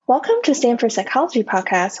Welcome to Stanford Psychology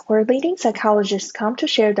Podcast, where leading psychologists come to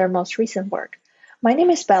share their most recent work. My name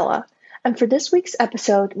is Bella, and for this week's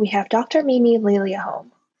episode, we have Dr. Mimi Liljeholm.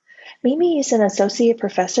 Mimi is an associate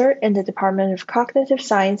professor in the Department of Cognitive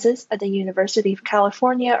Sciences at the University of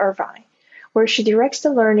California, Irvine, where she directs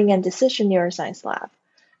the Learning and Decision Neuroscience Lab.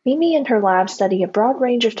 Mimi and her lab study a broad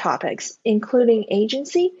range of topics, including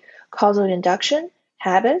agency, causal induction,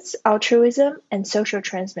 habits, altruism, and social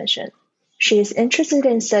transmission. She is interested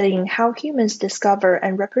in studying how humans discover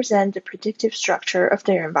and represent the predictive structure of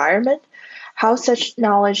their environment, how such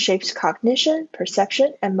knowledge shapes cognition,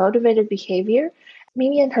 perception, and motivated behavior.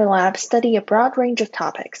 Mimi and her lab study a broad range of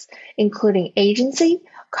topics, including agency,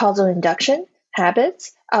 causal induction,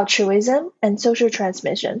 habits, altruism, and social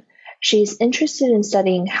transmission. She is interested in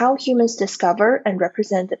studying how humans discover and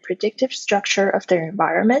represent the predictive structure of their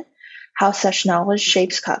environment, how such knowledge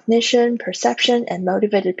shapes cognition, perception, and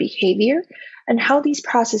motivated behavior, and how these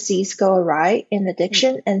processes go awry in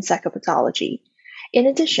addiction and psychopathology. In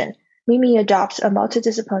addition, Mimi adopts a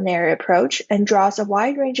multidisciplinary approach and draws a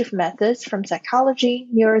wide range of methods from psychology,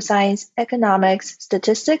 neuroscience, economics,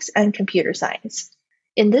 statistics, and computer science.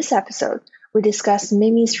 In this episode, we discuss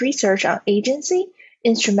Mimi's research on agency,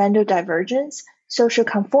 instrumental divergence, social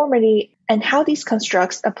conformity, and how these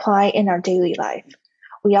constructs apply in our daily life.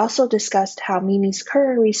 We also discussed how Mimi's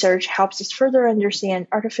current research helps us further understand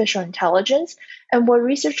artificial intelligence and what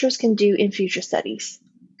researchers can do in future studies.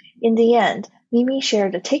 In the end, Mimi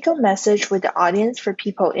shared a take-home message with the audience for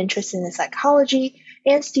people interested in psychology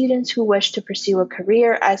and students who wish to pursue a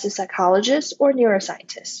career as a psychologist or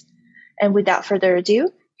neuroscientist. And without further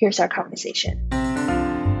ado, here's our conversation.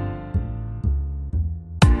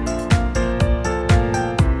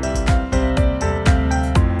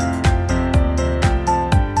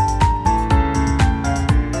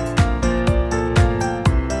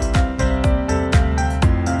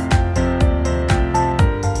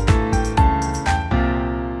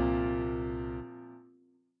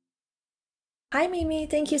 Hi, Mimi.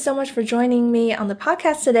 Thank you so much for joining me on the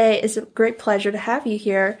podcast today. It's a great pleasure to have you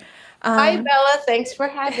here. Hi, Bella. Thanks for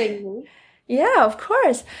having me. Yeah, of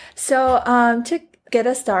course. So to get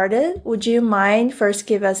us started, would you mind first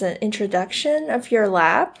give us an introduction of your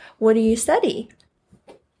lab? What do you study?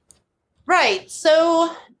 Right.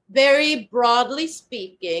 So very broadly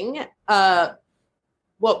speaking,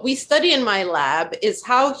 what we study in my lab is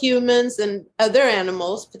how humans and other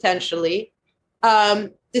animals potentially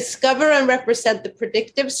discover and represent the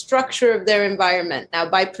predictive structure of their environment. Now,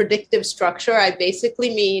 by predictive structure, I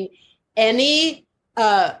basically mean any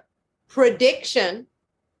prediction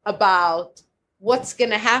about what's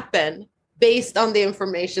going to happen based on the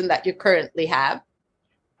information that you currently have.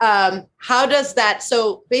 How does that,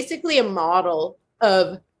 so basically a model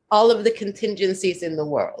of all of the contingencies in the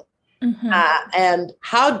world. Mm-hmm. And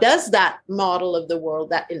how does that model of the world,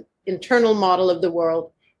 that internal model of the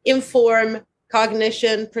world, inform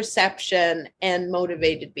cognition, perception, and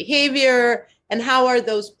motivated behavior, and how are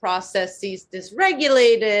those processes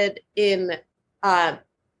dysregulated in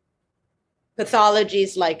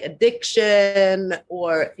pathologies like addiction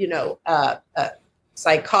or,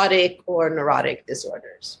 psychotic or neurotic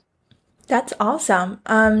disorders. That's awesome.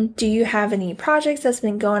 Do you have any projects that's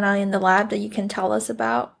been going on in the lab that you can tell us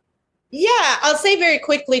about? Yeah, I'll say very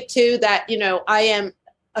quickly, too, that, I am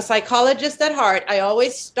a psychologist at heart. I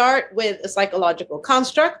always start with a psychological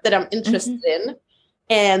construct that I'm interested in.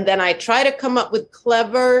 And then I try to come up with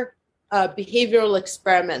clever behavioral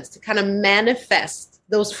experiments to kind of manifest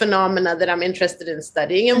those phenomena that I'm interested in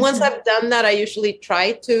studying. And once I've done that, I usually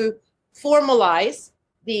try to formalize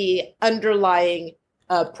the underlying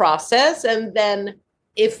process. And then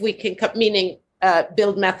if we can,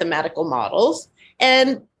 build mathematical models.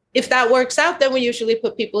 And if that works out, then we usually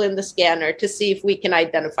put people in the scanner to see if we can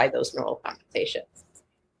identify those neural commutations.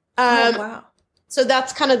 Wow. So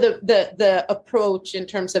that's kind of the approach in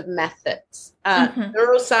terms of methods.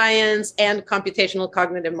 Neuroscience and computational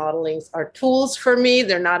cognitive modeling are tools for me.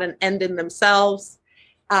 They're not an end in themselves.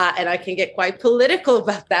 And I can get quite political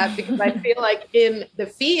about that because I feel like in the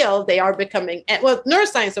field, they are becoming, well,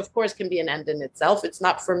 neuroscience, of course, can be an end in itself. It's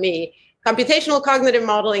not for me. Computational cognitive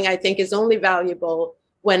modeling, I think, is only valuable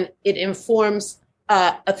when it informs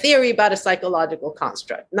a theory about a psychological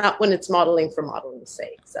construct, not when it's modeling for modeling's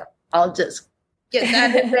sake. So I'll just get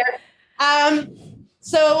that in there.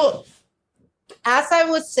 So as I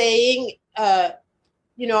was saying,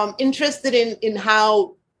 I'm interested in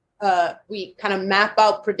how we kind of map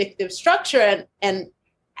out predictive structure. And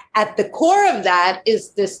at the core of that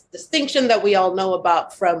is this distinction that we all know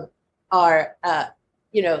about from our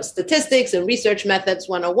Statistics and Research Methods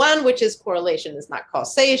 101, which is correlation is not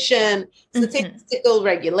causation. Statistical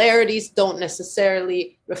regularities don't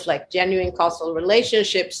necessarily reflect genuine causal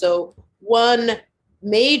relationships. So one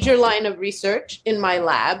major line of research in my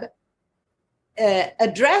lab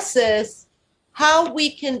addresses how we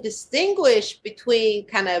can distinguish between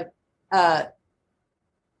kind of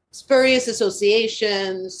spurious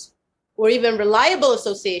associations or even reliable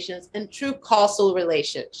associations and true causal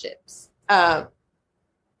relationships.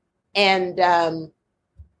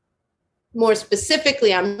 More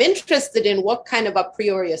specifically, I'm interested in what kind of a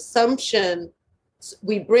priori assumptions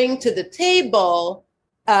we bring to the table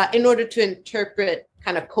in order to interpret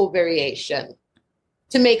kind of covariation,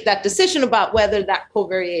 to make that decision about whether that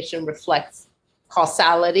covariation reflects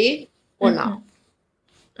causality or not.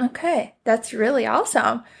 Okay, that's really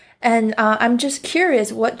awesome. And I'm just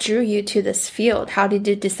curious, what drew you to this field? How did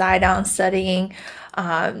you decide on studying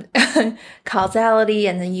causality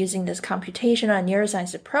and then using this computational and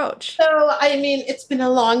neuroscience approach? So, I mean, it's been a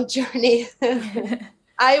long journey.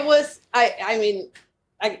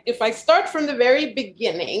 If I start from the very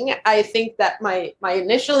beginning, I think that my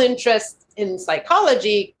initial interest in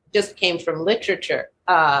psychology just came from literature.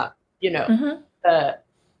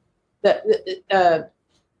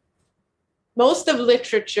 Most of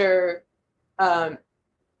literature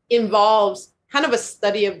involves kind of a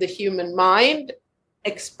study of the human mind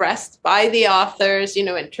expressed by the authors,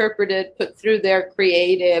 interpreted, put through their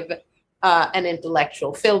creative and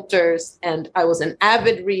intellectual filters. And I was an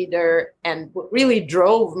avid reader, and what really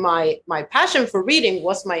drove my passion for reading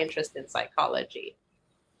was my interest in psychology.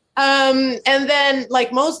 And then,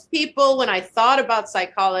 like most people, when I thought about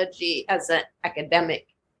psychology as an academic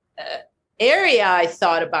area, I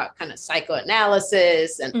thought about kind of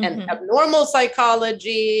psychoanalysis and abnormal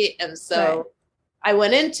psychology. And so I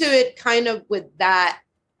went into it kind of with that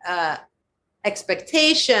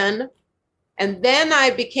expectation. And then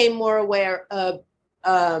I became more aware of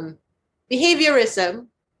behaviorism,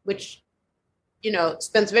 which,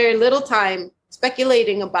 spends very little time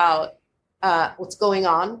speculating about what's going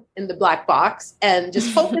on in the black box and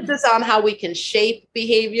just focuses on how we can shape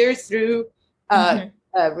behavior through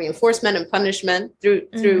reinforcement and punishment, through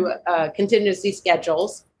contingency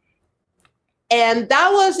schedules. And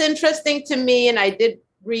that was interesting to me. And I did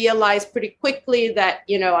realize pretty quickly that,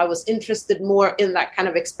 I was interested more in that kind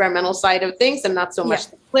of experimental side of things and not so much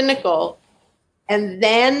the clinical. And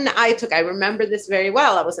then I remember this very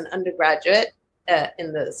well. I was an undergraduate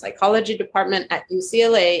in the psychology department at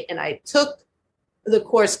UCLA, and I took the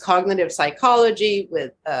course Cognitive Psychology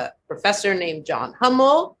with a professor named John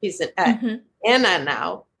Hummel. He's at Anna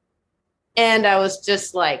now. And I was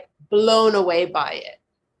just like blown away by it.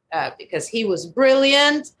 Because he was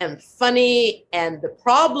brilliant and funny, and the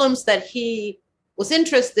problems that he was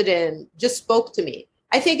interested in just spoke to me.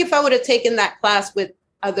 I think if I would have taken that class with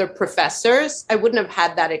other professors, I wouldn't have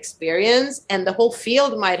had that experience, and the whole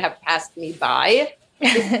field might have passed me by.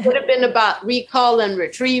 It would have been about recall and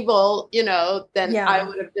retrieval, then I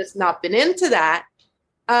would have just not been into that.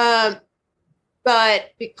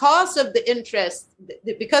 But because of the interest,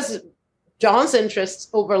 because John's interests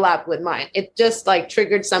overlapped with mine, it just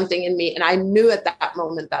triggered something in me. And I knew at that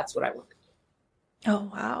moment, that's what I wanted. Oh,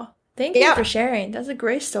 wow. Thank you for sharing. That's a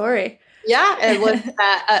great story. Yeah, it was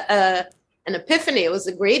an epiphany. It was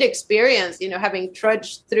a great experience, having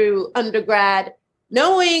trudged through undergrad,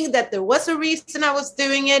 knowing that there was a reason I was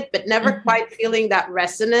doing it, but never quite feeling that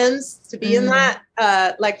resonance to be in that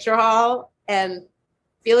lecture hall, and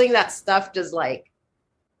feeling that stuff just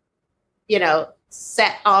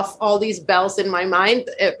set off all these bells in my mind.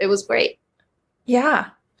 It was great. Yeah,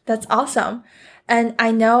 that's awesome. And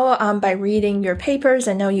I know by reading your papers,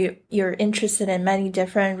 I know you're interested in many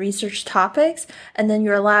different research topics, and then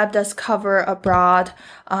your lab does cover a broad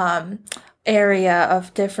area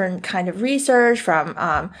of different kind of research, from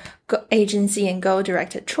agency and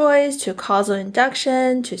goal-directed choice to causal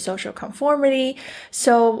induction to social conformity.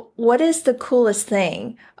 So what is the coolest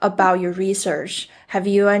thing about your research? Have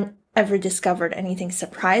you ever discovered anything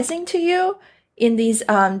surprising to you in these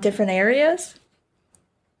different areas?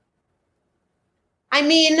 I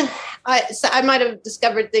mean, I might have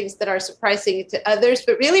discovered things that are surprising to others,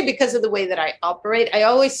 but really because of the way that I operate, I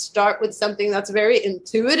always start with something that's very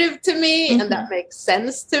intuitive to me and that makes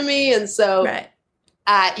sense to me. And so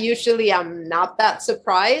usually I'm not that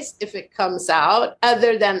surprised if it comes out,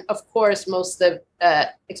 other than, of course, most of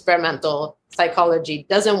experimental psychology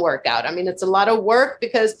doesn't work out. I mean, it's a lot of work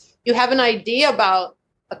because you have an idea about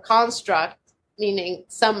a construct, meaning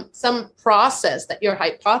some process that you're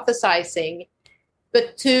hypothesizing,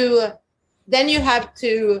 but then you have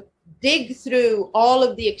to dig through all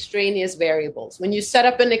of the extraneous variables. When you set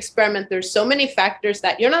up an experiment, there's so many factors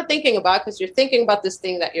that you're not thinking about because you're thinking about this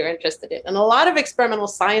thing that you're interested in. And a lot of experimental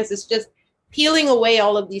science is just peeling away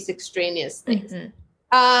all of these extraneous things.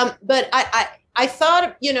 But I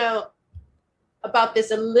thought, about this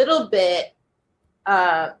a little bit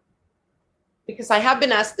because I have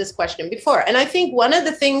been asked this question before. And I think one of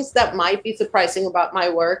the things that might be surprising about my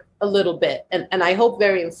work a little bit, and I hope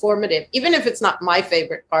very informative, even if it's not my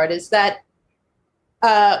favorite part, is that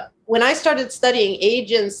when I started studying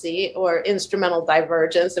agency or instrumental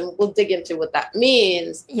divergence, and we'll dig into what that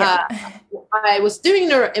means, I was doing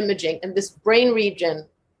neuroimaging, and this brain region,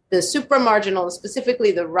 the supramarginal,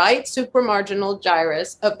 specifically the right supramarginal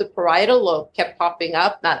gyrus of the parietal lobe, kept popping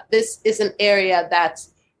up. Now, this is an area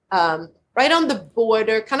that's right on the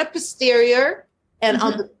border, kind of posterior, and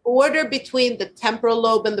on the border between the temporal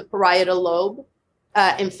lobe and the parietal lobe.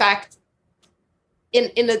 In fact,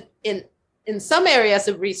 in some areas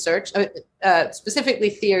of research, specifically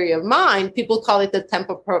theory of mind, people call it the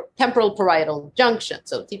temporal parietal junction,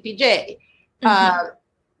 so TPJ.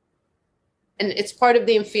 And it's part of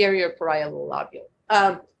the inferior parietal lobule.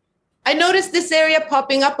 I noticed this area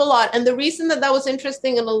popping up a lot. And the reason that was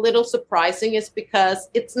interesting and a little surprising is because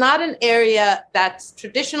it's not an area that's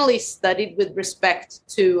traditionally studied with respect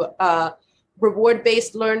to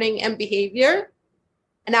reward-based learning and behavior.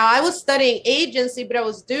 And now I was studying agency, but I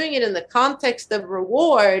was doing it in the context of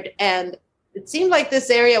reward. And it seemed like this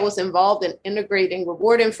area was involved in integrating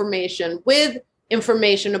reward information with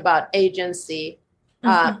information about agency.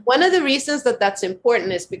 One of the reasons that that's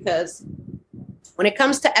important is because when it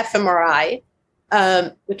comes to fMRI,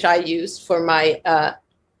 which I use for my,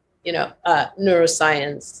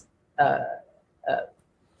 neuroscience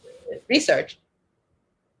research,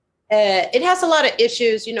 it has a lot of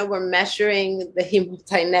issues. We're measuring the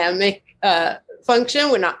hemodynamic function.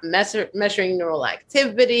 We're not measuring neural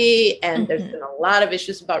activity. And there's been a lot of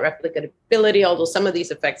issues about replicability, although some of these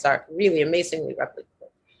effects are really amazingly replicable.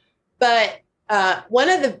 But one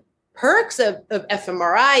of the perks of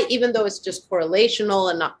fMRI, even though it's just correlational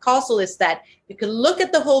and not causal, is that you can look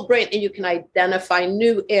at the whole brain and you can identify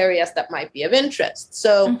new areas that might be of interest.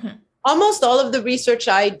 So almost all of the research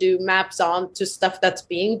I do maps on to stuff that's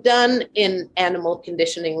being done in animal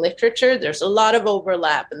conditioning literature. There's a lot of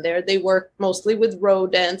overlap, and there they work mostly with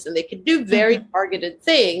rodents, and they can do very targeted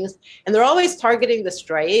things. And they're always targeting the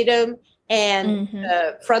striatum and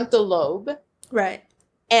the frontal lobe. Right.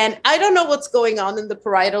 And I don't know what's going on in the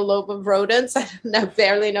parietal lobe of rodents. I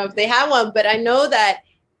barely know if they have one, but I know that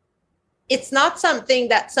it's not something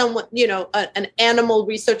that someone, an animal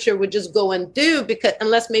researcher would just go and do, because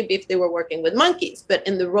unless maybe if they were working with monkeys. But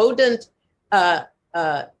in the rodent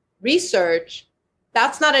research,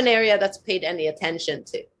 that's not an area that's paid any attention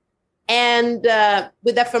to. And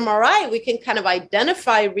with fMRI, we can kind of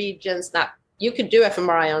identify regions. Now, you could do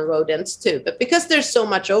fMRI on rodents too, but because there's so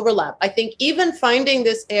much overlap, I think even finding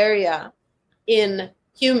this area in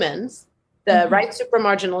humans, the right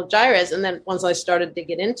supramarginal gyrus, and then once I started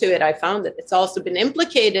digging into it, I found that it's also been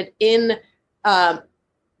implicated in,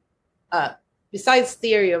 besides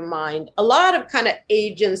theory of mind, a lot of kind of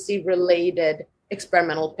agency-related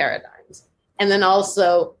experimental paradigms, and then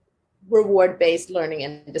also reward-based learning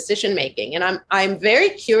and decision-making. And I'm very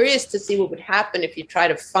curious to see what would happen if you try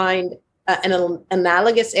to find an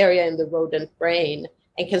analogous area in the rodent brain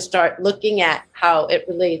and can start looking at how it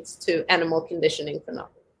relates to animal conditioning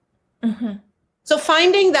phenomena. So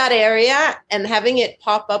finding that area and having it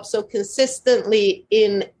pop up so consistently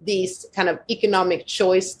in these kind of economic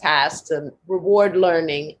choice tasks and reward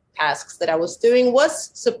learning tasks that I was doing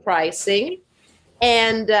was surprising.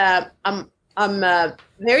 And I'm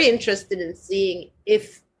very interested in seeing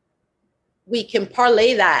if we can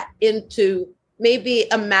parlay that into maybe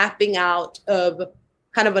a mapping out of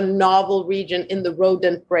kind of a novel region in the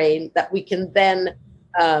rodent brain that we can then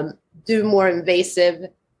do more invasive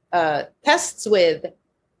tests with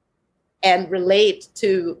and relate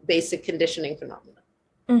to basic conditioning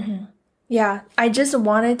phenomena. Yeah, I just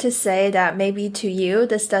wanted to say that maybe to you,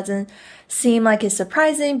 this doesn't seem like it's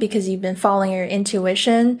surprising because you've been following your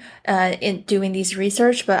intuition in doing these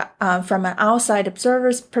research. But from an outside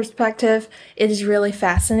observer's perspective, it is really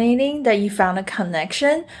fascinating that you found a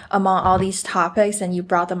connection among all these topics and you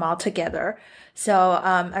brought them all together. So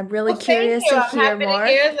I'm really curious to hear more. To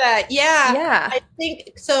hear that. Yeah. I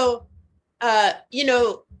think so.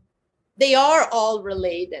 They are all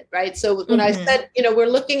related, right? So when I said, we're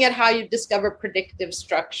looking at how you discover predictive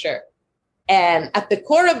structure. And at the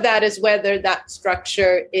core of that is whether that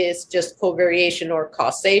structure is just covariation or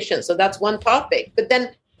causation. So that's one topic. But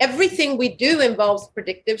then everything we do involves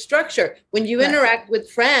predictive structure. When you interact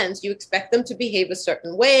with friends, you expect them to behave a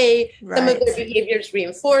certain way. Some of their behaviors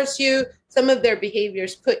reinforce you. Some of their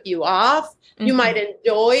behaviors put you off. You might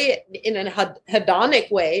enjoy, in a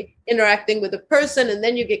hedonic way, interacting with a person, and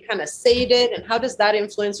then you get kind of sated. And how does that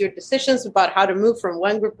influence your decisions about how to move from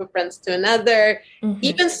one group of friends to another?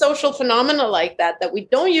 Even social phenomena like that we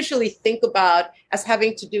don't usually think about as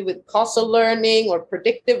having to do with causal learning or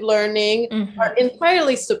predictive learning are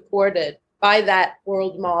entirely supported by that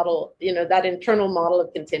world model, that internal model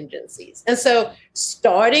of contingencies. And so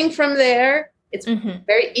starting from there, it's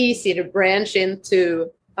very easy to branch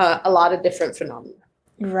into a lot of different phenomena.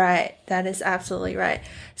 Right. That is absolutely right.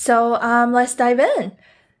 So let's dive in.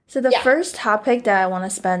 So the first topic that I want to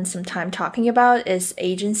spend some time talking about is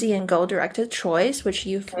agency and goal-directed choice, which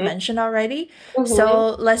you've mentioned already.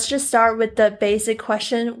 So let's just start with the basic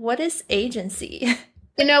question. What is agency?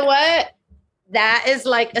 You know what? That is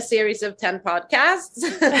like a series of 10 podcasts.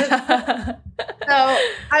 So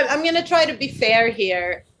I'm going to try to be fair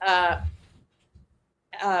here.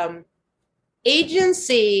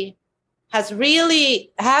 Agency has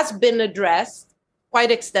been addressed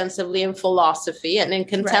quite extensively in philosophy, and in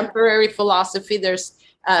contemporary philosophy, there's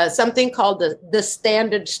something called the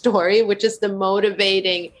standard story, which is the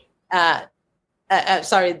motivating, the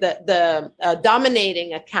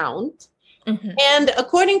dominating account. And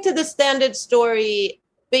according to the standard story,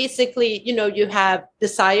 basically, you have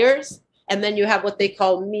desires. And then you have what they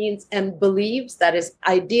call means and beliefs, that is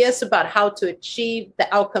ideas about how to achieve the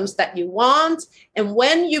outcomes that you want. And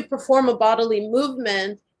when you perform a bodily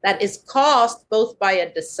movement that is caused both by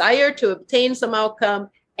a desire to obtain some outcome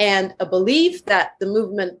and a belief that the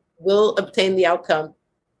movement will obtain the outcome,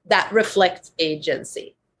 that reflects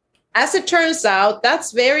agency. As it turns out, that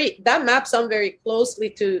maps on very closely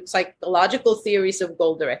to psychological theories of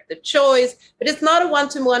goal-directed choice, but it's not a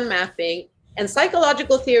one-to-one mapping. And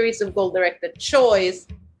psychological theories of goal-directed choice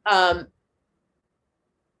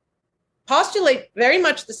postulate very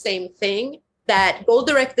much the same thing, that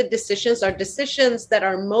goal-directed decisions are decisions that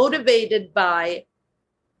are motivated by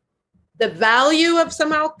the value of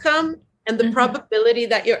some outcome and the probability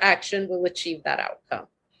that your action will achieve that outcome.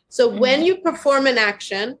 So when you perform an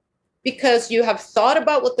action because you have thought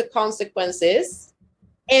about what the consequence is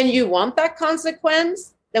and you want that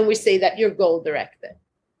consequence, then we say that you're goal-directed.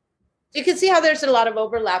 So you can see how there's a lot of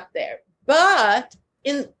overlap there. But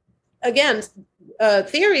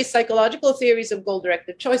psychological theories of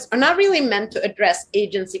goal-directed choice are not really meant to address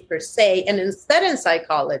agency per se. And instead, in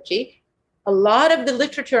psychology, a lot of the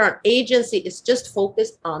literature on agency is just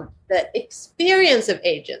focused on the experience of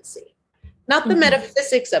agency, not the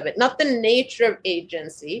metaphysics of it, not the nature of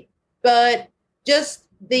agency, but just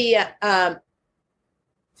the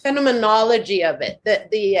phenomenology of it,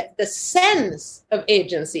 the sense of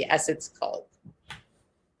agency, as it's called.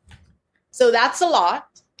 So that's a lot.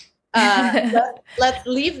 Let's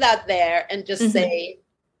leave that there and just say,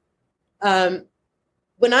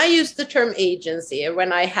 when I use the term agency, or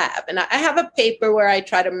when I have a paper where I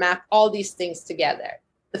try to map all these things together,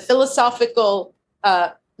 the philosophical,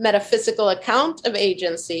 metaphysical account of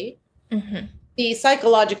agency, the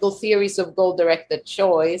psychological theories of goal-directed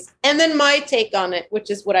choice, and then my take on it, which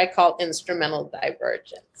is what I call instrumental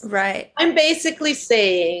divergence. Right. I'm basically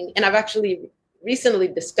saying, and I've actually recently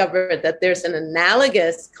discovered that there's an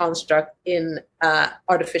analogous construct in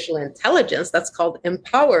artificial intelligence that's called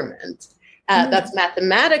empowerment. That's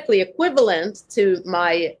mathematically equivalent to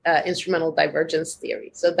my instrumental divergence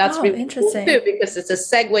theory. So that's really interesting too, because it's a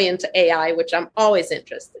segue into AI, which I'm always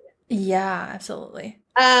interested in. Yeah, absolutely.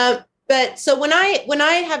 But so when I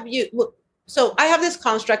have I have this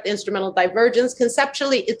construct, instrumental divergence.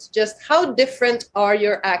 Conceptually, it's just how different are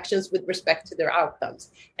your actions with respect to their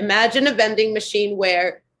outcomes. Imagine a vending machine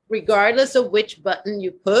where, regardless of which button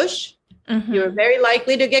you push, you're very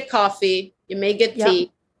likely to get coffee. You may get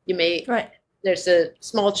tea. You may. There's a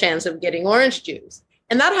small chance of getting orange juice,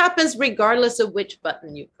 and that happens regardless of which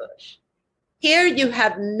button you push. Here, you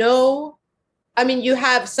have you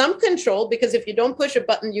have some control, because if you don't push a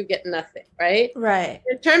button, you get nothing, right? Right.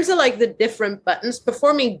 In terms of the different buttons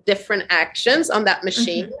performing different actions on that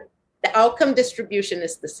machine, the outcome distribution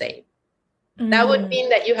is the same. That would mean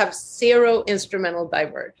that you have zero instrumental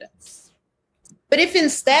divergence. But if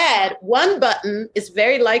instead one button is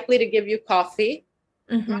very likely to give you coffee,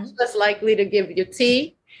 much less likely to give you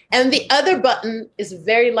tea, and the other button is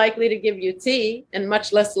very likely to give you tea and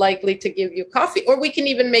much less likely to give you coffee. Or we can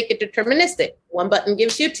even make it deterministic. One button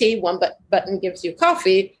gives you tea, one button gives you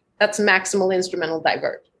coffee. That's maximal instrumental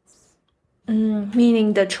divergence.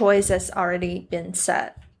 Meaning the choice has already been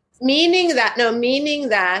set. Meaning that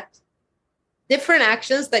different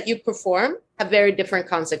actions that you perform have very different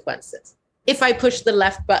consequences. If I push the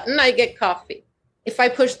left button, I get coffee. If I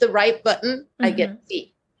push the right button, I get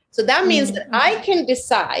tea. So that means that I can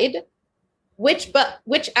decide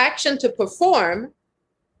which action to perform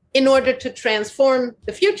in order to transform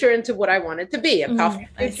the future into what I want it to be, a coffee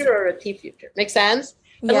future or a tea future. Make sense?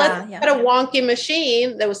 But let's had a wonky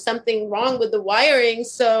machine. There was something wrong with the wiring.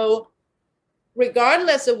 So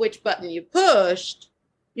regardless of which button you pushed,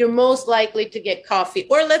 you're most likely to get coffee.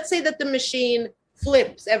 Or let's say that the machine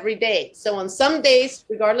flips every day. So on some days,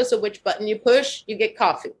 regardless of which button you push, you get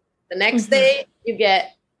coffee. The next day, you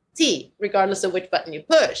get tea, regardless of which button you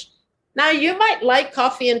push. Now, you might like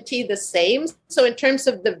coffee and tea the same. So in terms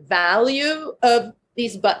of the value of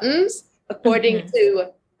these buttons, according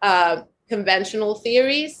to conventional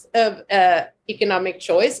theories of economic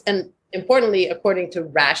choice, and importantly, according to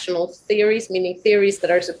rational theories, meaning theories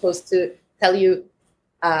that are supposed to tell you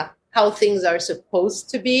how things are supposed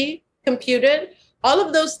to be computed, all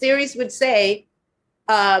of those theories would say,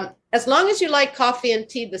 as long as you like coffee and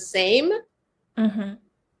tea the same,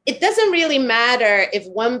 it doesn't really matter if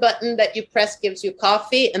one button that you press gives you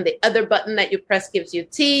coffee and the other button that you press gives you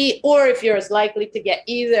tea, or if you're as likely to get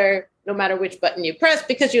either, no matter which button you press,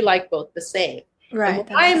 because you like both the same. Right. And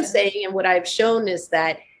what I'm saying and what I've shown is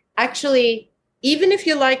that actually, even if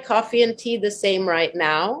you like coffee and tea the same right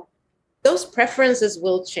now, those preferences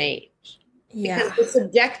will change. Yeah. Because the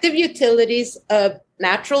subjective utilities of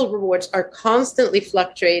natural rewards are constantly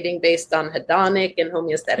fluctuating based on hedonic and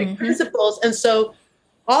homeostatic principles. And so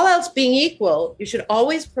all else being equal, you should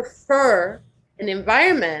always prefer an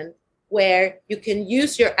environment where you can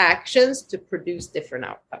use your actions to produce different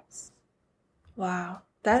outcomes. Wow.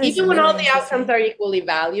 That is even when all the outcomes are equally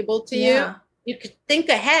valuable to you, you could think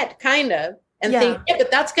ahead kind of and think, yeah,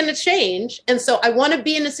 but that's going to change. And so I want to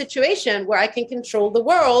be in a situation where I can control the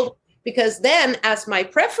world, because then as my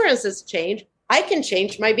preferences change, I can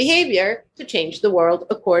change my behavior to change the world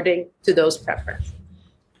according to those preferences.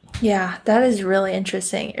 Yeah, that is really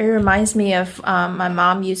interesting. It reminds me of my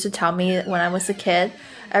mom used to tell me when I was a kid,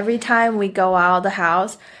 every time we go out of the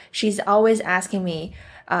house, she's always asking me,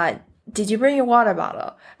 did you bring your water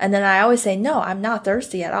bottle? And then I always say, no, I'm not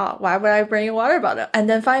thirsty at all. Why would I bring a water bottle? And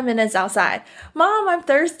then 5 minutes outside, Mom, I'm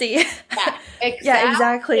thirsty. Yeah, exactly. Yeah,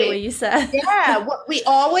 exactly what you said. Yeah,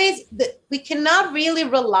 we cannot really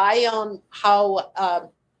rely on how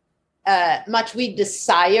much we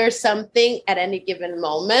desire something at any given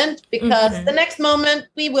moment, because the next moment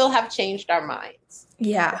we will have changed our minds.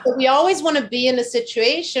 Yeah. So we always want to be in a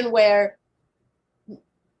situation where,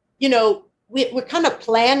 you know, we're kind of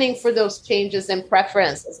planning for those changes in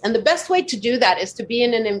preferences. And the best way to do that is to be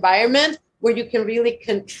in an environment where you can really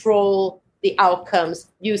control the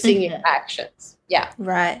outcomes using your actions. Yeah.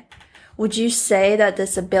 Right. Would you say that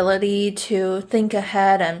this ability to think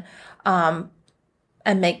ahead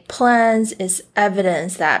and make plans is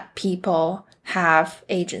evidence that people have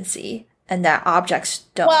agency and that objects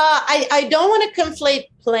don't? Well, I don't want to conflate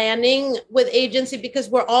planning with agency, because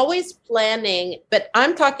we're always planning, but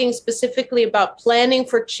I'm talking specifically about planning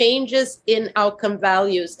for changes in outcome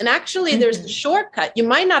values. And actually, there's a shortcut. You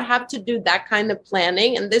might not have to do that kind of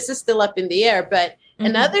planning, and this is still up in the air, but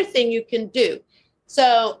another thing you can do.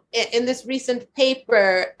 So in this recent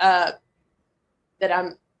paper that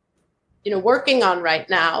I'm working on right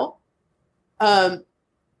now,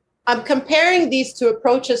 I'm comparing these two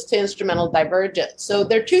approaches to instrumental divergence. So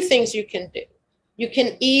there are two things you can do. You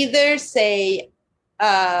can either say,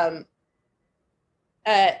 I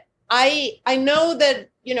know that,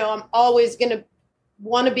 I'm always going to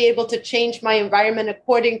want to be able to change my environment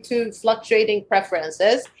according to fluctuating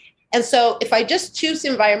preferences. And so if I just choose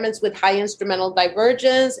environments with high instrumental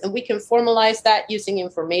divergence, and we can formalize that using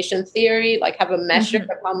information theory, like have a measure of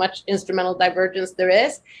how much instrumental divergence there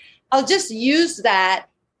is, I'll just use that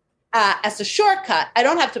as a shortcut. I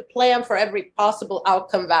don't have to plan for every possible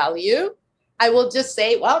outcome value. I will just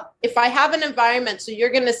say, well, if I have an environment, so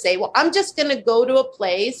you're going to say, well, I'm just going to go to a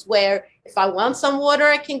place where if I want some water,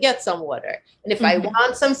 I can get some water. And if I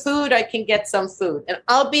want some food, I can get some food. And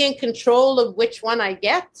I'll be in control of which one I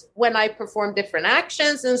get when I perform different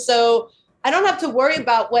actions. And so I don't have to worry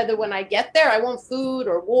about whether when I get there, I want food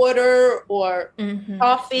or water or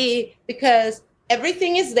coffee, because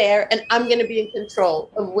everything is there and I'm going to be in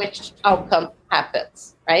control of which outcome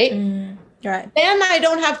happens, right? Right. Then I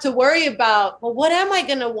don't have to worry about, well, what am I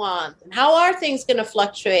going to want? And how are things going to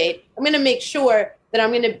fluctuate? I'm going to make sure that I'm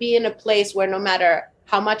going to be in a place where no matter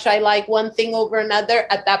how much I like one thing over another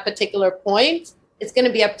at that particular point, it's going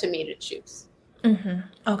to be up to me to choose.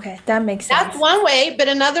 Okay, that makes sense. That's one way. But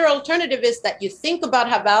another alternative is that you think about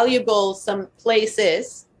how valuable some place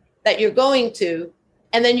is, that you're going to,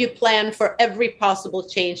 and then you plan for every possible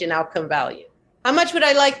change in outcome value. How much would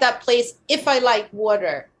I like that place if I like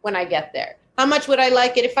water when I get there? How much would I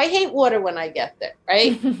like it if I hate water when I get there,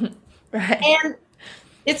 right? Right. And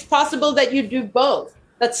it's possible that you do both,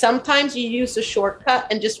 that sometimes you use a shortcut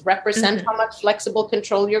and just represent how much flexible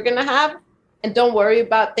control you're going to have, and don't worry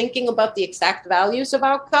about thinking about the exact values of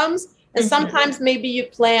outcomes. And sometimes maybe you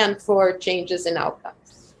plan for changes in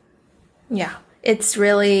outcomes. Yeah. It's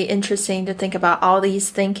really interesting to think about all these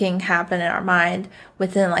thinking happen in our mind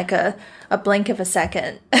within like a blink of a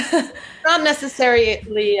second. Not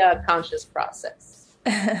necessarily a conscious process.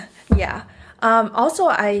 Yeah. Also,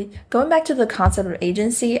 going back to the concept of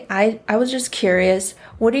agency, I was just curious,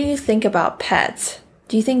 what do you think about pets?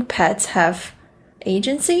 Do you think pets have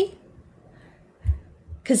agency?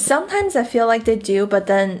 Because sometimes I feel like they do, but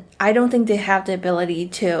then I don't think they have the ability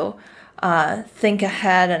to think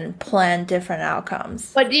ahead and plan different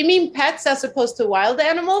outcomes. But do you mean pets as opposed to wild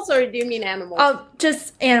animals, or do you mean animals? Oh,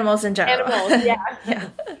 just animals in general. Animals, yeah.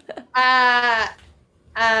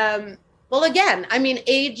 Yeah. Well, again, I mean,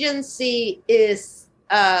 agency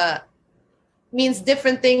means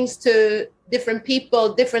different things to different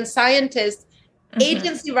people, different scientists.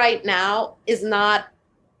 Agency right now is not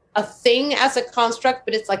a thing as a construct,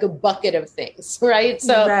 but it's like a bucket of things, right?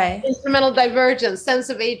 So instrumental divergence, sense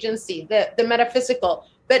of agency, the metaphysical.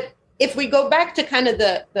 But if we go back to kind of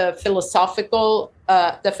the philosophical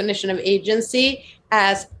definition of agency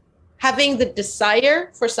as having the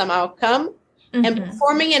desire for some outcome and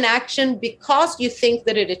performing an action because you think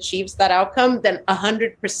that it achieves that outcome, then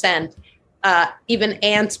 100%. Even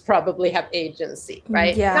ants probably have agency,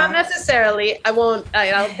 right? Yeah. Not necessarily. I'll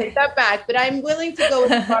take that back, but I'm willing to go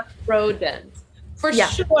with rodents. For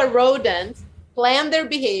sure, rodents plan their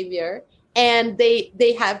behavior, and they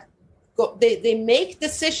make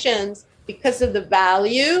decisions because of the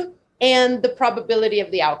value and the probability of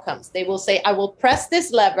the outcomes. They will say, I will press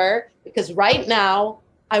this lever because right now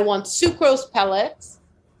I want sucrose pellets,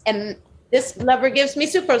 and this lever gives me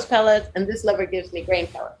sucrose pellets, and this lever gives me grain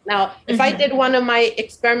pellets. Now, if I did one of my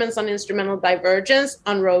experiments on instrumental divergence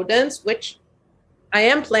on rodents, which I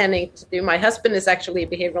am planning to do, my husband is actually a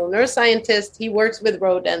behavioral neuroscientist. He works with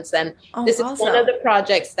rodents, and this is one of the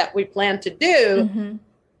projects that we plan to do.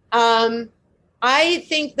 I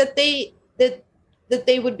think that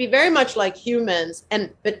they would be very much like humans.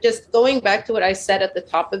 But just going back to what I said at the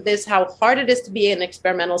top of this, how hard it is to be an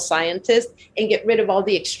experimental scientist and get rid of all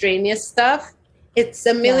the extraneous stuff. It's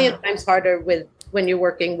a million times harder when you're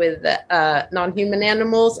working with non-human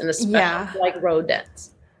animals, and especially like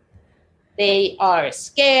rodents. They are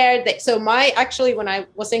scared. When I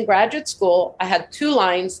was in graduate school, I had 2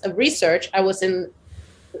 lines of research. I was in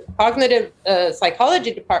the cognitive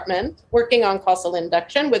psychology department working on causal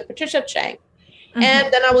induction with Patricia Chang.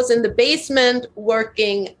 And then I was in the basement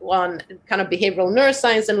working on kind of behavioral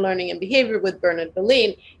neuroscience and learning and behavior with Bernard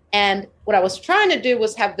Belin. And what I was trying to do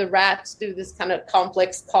was have the rats do this kind of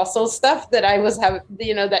complex causal stuff that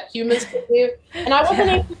that humans could do. And I wasn't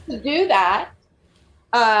able to do that.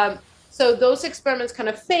 So those experiments kind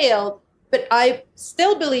of failed, but I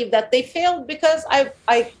still believe that they failed because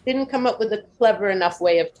I didn't come up with a clever enough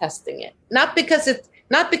way of testing it. Not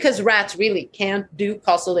because rats really can't do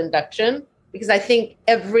causal induction, because I think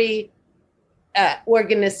every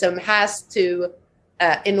organism has to,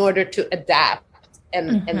 in order to adapt,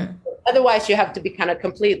 and otherwise you have to be kind of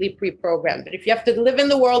completely pre-programmed. But if you have to live in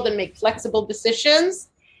the world and make flexible decisions,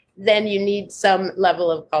 then you need some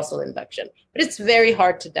level of causal induction. But it's very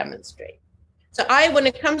hard to demonstrate. So when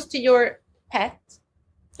it comes to your pet,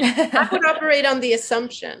 I would operate on the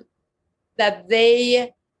assumption that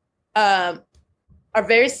they are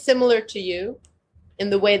very similar to you in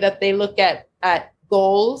the way that they look at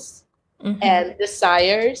goals and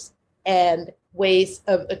desires and ways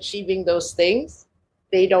of achieving those things.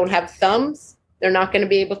 They don't have thumbs. They're not going to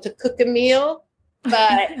be able to cook a meal.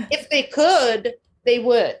 But if they could, they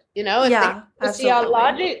would. If they have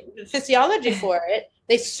physiology for it,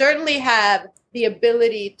 they certainly have the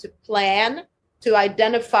ability to plan, to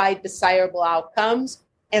identify desirable outcomes,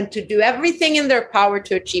 and to do everything in their power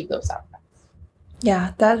to achieve those outcomes.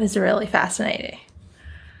 Yeah, that is really fascinating.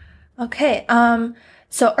 Okay,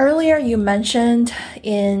 so earlier you mentioned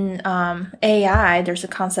in AI, there's a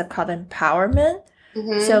concept called empowerment.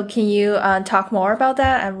 So can you talk more about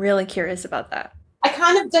that? I'm really curious about that. I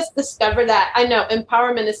kind of just discovered that. I know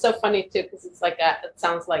empowerment is so funny too, because it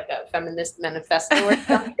sounds like a feminist manifesto or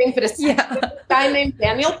something, but it's a guy named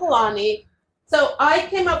Daniel Polanyi. So I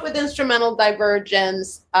came up with instrumental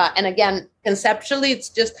divergence. And again, conceptually, it's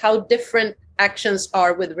just how different actions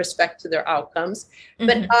are with respect to their outcomes.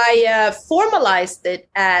 But I formalized it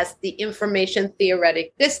as the information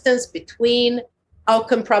theoretic distance between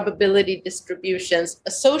outcome probability distributions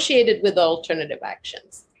associated with alternative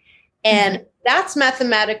actions. And that's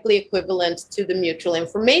mathematically equivalent to the mutual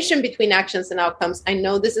information between actions and outcomes. I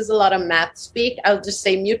know this is a lot of math speak. I'll just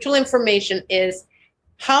say mutual information is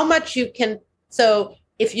how much you can. So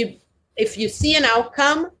if you see an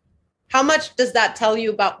outcome, how much does that tell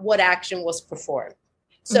you about what action was performed?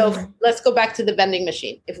 So let's go back to the vending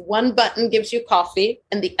machine. If one button gives you coffee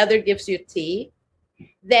and the other gives you tea,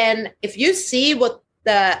 then if you see what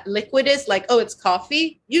the liquid is, like, oh, it's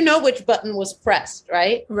coffee, you know which button was pressed,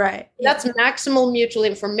 right? Right. That's maximal mutual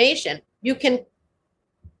information. You can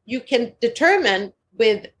determine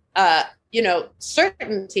with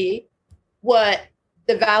certainty what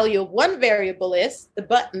the value of one variable is, the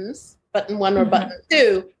buttons, button one or button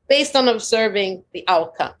two, based on observing the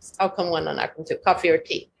outcomes, outcome one and outcome two, coffee or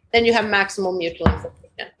tea. Then you have maximal mutual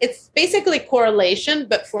information. It's basically correlation,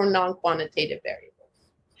 but for non-quantitative variables.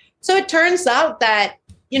 So it turns out that,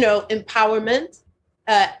 empowerment,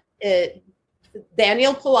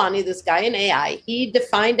 Daniel Polanyi, this guy in AI, he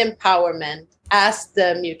defined empowerment as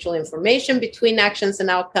the mutual information between actions and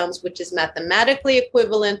outcomes, which is mathematically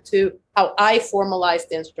equivalent to how I formalized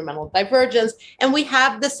the instrumental divergence. And we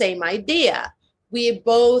have the same idea. We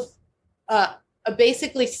both are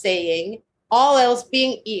basically saying, all else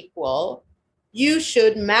being equal, you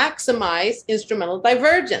should maximize instrumental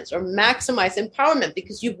divergence or maximize empowerment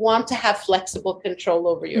because you want to have flexible control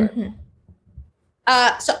over your.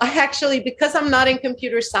 So I actually, because I'm not in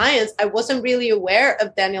computer science, I wasn't really aware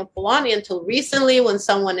of Daniel Polanyi until recently when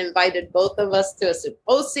someone invited both of us to a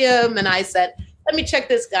symposium. And I said, let me check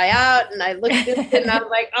this guy out. And I looked at it and I was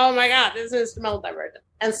like, oh my God, this is instrumental divergence.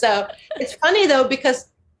 And so it's funny though, because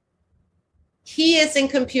he is in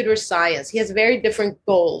computer science. He has very different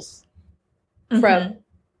goals from,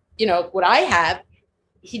 what I have.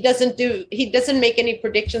 He doesn't make any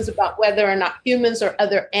predictions about whether or not humans or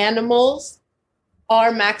other animals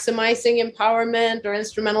are maximizing empowerment or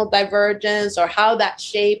instrumental divergence or how that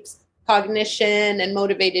shapes cognition and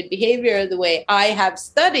motivated behavior the way I have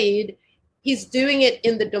studied. He's doing it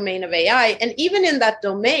in the domain of AI. And even in that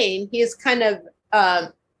domain, he has kind of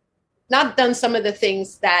not done some of the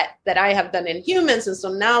things that I have done in humans. And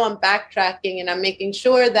so now I'm backtracking and I'm making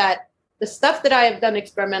sure that the stuff that I have done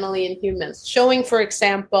experimentally in humans, showing, for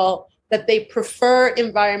example, that they prefer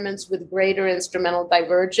environments with greater instrumental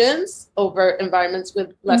divergence over environments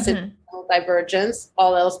with less instrumental divergence,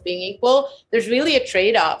 all else being equal. There's really a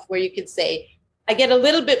trade-off where you could say, I get a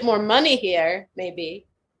little bit more money here, maybe,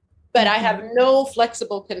 but I have no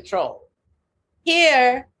flexible control.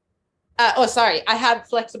 Here, I have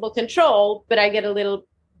flexible control, but I get a little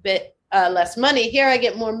bit less money. Here I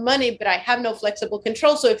get more money, but I have no flexible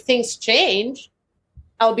control. So if things change,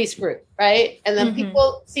 I'll be screwed, right? And then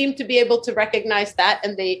people seem to be able to recognize that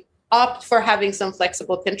and they opt for having some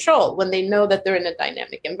flexible control when they know that they're in a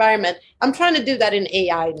dynamic environment. I'm trying to do that in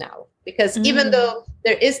AI now because even though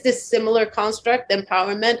there is this similar construct,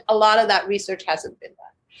 empowerment, a lot of that research hasn't been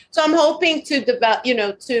done. So I'm hoping to develop,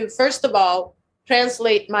 to first of all,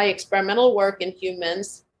 translate my experimental work in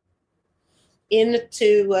humans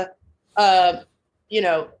into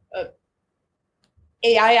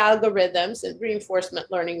AI algorithms and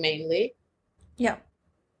reinforcement learning mainly. Yeah.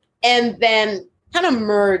 And then kind of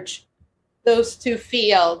merge those two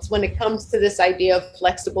fields when it comes to this idea of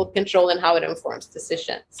flexible control and how it informs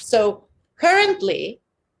decisions. So currently,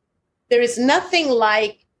 there is nothing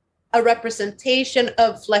like a representation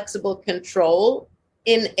of flexible control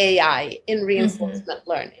in AI, in reinforcement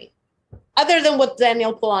learning, other than what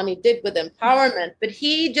Daniel Polanyi did with empowerment. But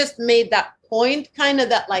he just made that point, kind of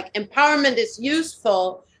that like empowerment is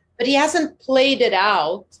useful, but he hasn't played it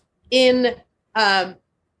out in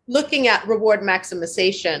looking at reward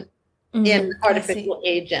maximization in artificial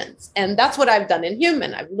agents. And that's what I've done in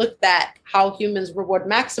human. I've looked at how humans reward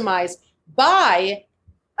maximize by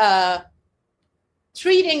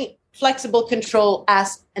treating flexible control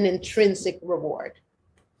as an intrinsic reward.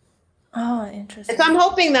 Oh, interesting. And so I'm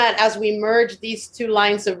hoping that as we merge these two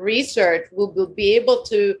lines of research, we'll be able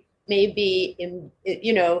to maybe,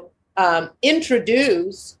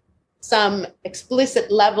 introduce some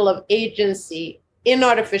explicit level of agency in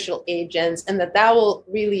artificial agents, and that will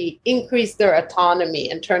really increase their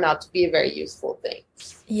autonomy and turn out to be a very useful thing.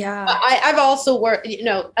 Yeah. I've also worked,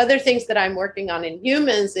 other things that I'm working on in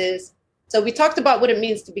humans is, so we talked about what it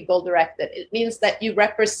means to be goal-directed. It means that you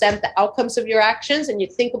represent the outcomes of your actions and you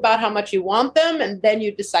think about how much you want them, and then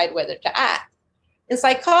you decide whether to act. In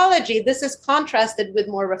psychology, this is contrasted with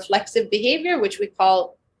more reflexive behavior, which we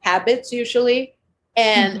call habits usually.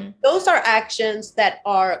 And those are actions that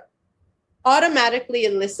are automatically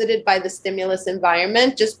elicited by the stimulus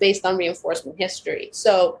environment just based on reinforcement history.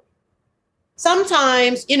 So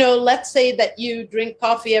sometimes, let's say that you drink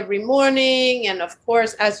coffee every morning. And of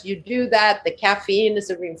course, as you do that, the caffeine is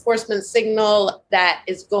a reinforcement signal that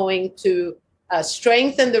is going to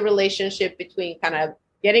strengthen the relationship between kind of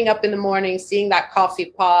getting up in the morning, seeing that coffee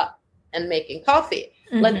pot and making coffee.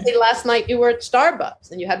 Let's say last night you were at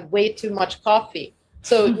Starbucks and you had way too much coffee.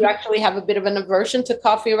 So you actually have a bit of an aversion to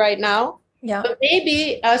coffee right now. Yeah. But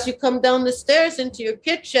maybe as you come down the stairs into your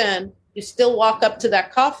kitchen, you still walk up to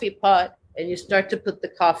that coffee pot and you start to put the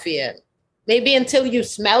coffee in. Maybe until you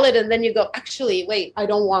smell it and then you go, actually, wait, I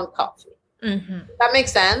don't want coffee. Does that make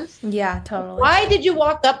sense? Yeah, totally. Why did you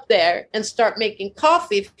walk up there and start making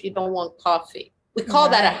coffee if you don't want coffee? We call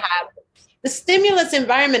that a habit. The stimulus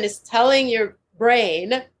environment is telling your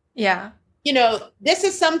brain, this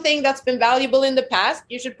is something that's been valuable in the past.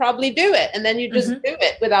 You should probably do it. And then you just do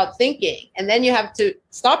it without thinking. And then you have to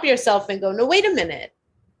stop yourself and go, no, wait a minute.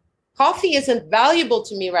 Coffee isn't valuable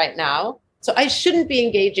to me right now. So I shouldn't be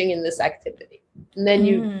engaging in this activity. And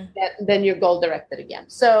then you're goal directed again.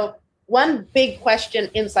 So one big question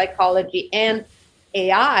in psychology and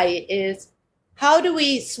AI is, how do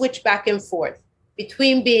we switch back and forth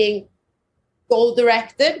between being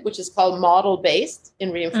goal-directed, which is called model-based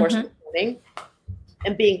in reinforcement learning,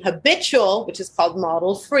 and being habitual, which is called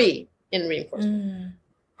model-free in reinforcement.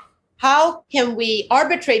 How can we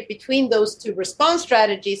arbitrate between those two response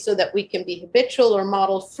strategies so that we can be habitual or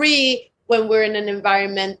model-free when we're in an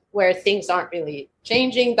environment where things aren't really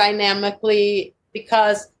changing dynamically?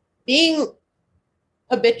 Because being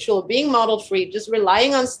habitual, being model-free, just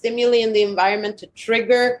relying on stimuli in the environment to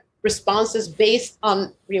trigger responses based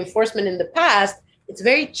on reinforcement in the past, it's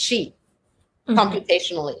very cheap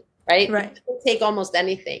computationally, right? It can take almost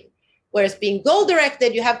anything. Whereas being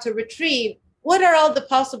goal-directed, you have to retrieve, what are all the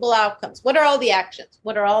possible outcomes? What are all the actions?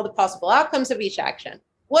 What are all the possible outcomes of each action?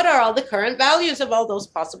 What are all the current values of all those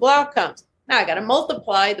possible outcomes? Now I got to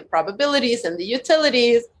multiply the probabilities and the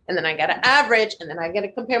utilities, and then I got to average, and then I got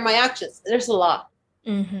to compare my actions. There's a lot.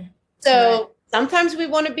 So sometimes we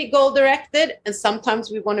want to be goal-directed, and sometimes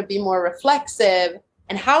we want to be more reflexive.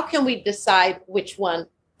 And how can we decide which one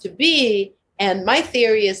to be? And my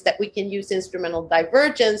theory is that we can use instrumental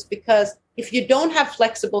divergence, because if you don't have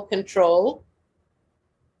flexible control,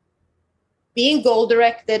 being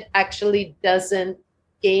goal-directed actually doesn't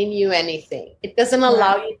gain you anything. It doesn't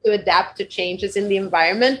allow you to adapt to changes in the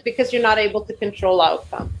environment because you're not able to control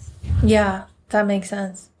outcomes. Yeah, that makes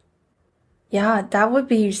sense. Yeah, that would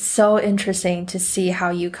be so interesting to see how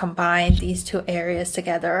you combine these two areas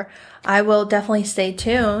together. I will definitely stay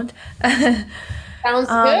tuned. Sounds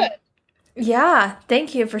good. Yeah,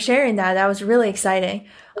 thank you for sharing that. That was really exciting.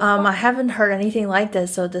 I haven't heard anything like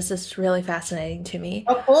this, so this is really fascinating to me.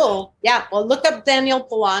 Oh, cool. Yeah, well, look up Daniel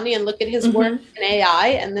Polanyi and look at his work in AI,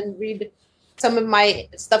 and then read some of my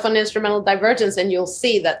stuff on instrumental divergence, and you'll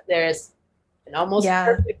see that there's an almost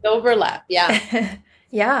perfect overlap. Yeah.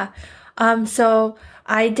 Yeah. So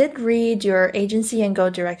I did read your agency and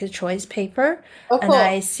goal-directed choice paper, and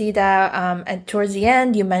I see that towards the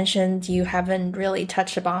end you mentioned you haven't really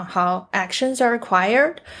touched upon how actions are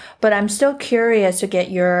acquired, but I'm still curious to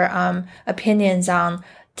get your opinions on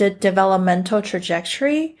the developmental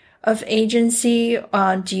trajectory of agency.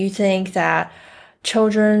 Do you think that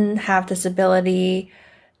children have this ability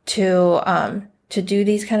to do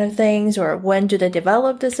these kind of things, or when do they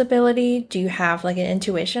develop this ability? Do you have like an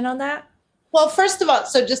intuition on that? Well, first of all,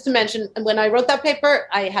 so just to mention, when I wrote that paper,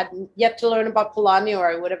 I hadn't yet to learn about Polanyi,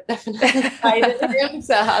 or I would have definitely cited him.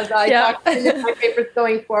 So as I talk in my papers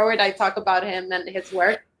going forward, I talk about him and his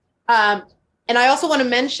work. And I also want to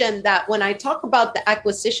mention that when I talk about the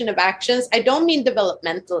acquisition of actions, I don't mean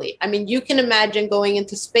developmentally. I mean, you can imagine going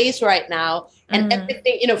into space right now and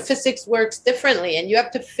everything, physics works differently, and you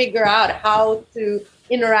have to figure out how to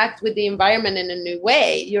interact with the environment in a new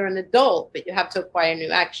way. You're an adult, but you have to acquire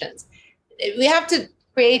new actions. We have to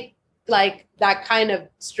create like that kind of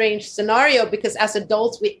strange scenario, because as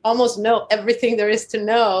adults, we almost know everything there is to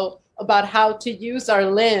know about how to use our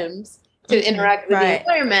limbs to interact with the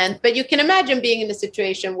environment. But you can imagine being in a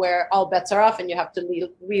situation where all bets are off and you have to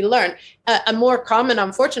relearn. A more common,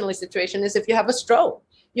 unfortunately, situation is if you have a stroke.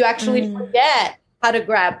 You actually forget how to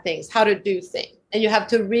grab things, how to do things, and you have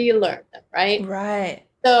to relearn them, right? Right.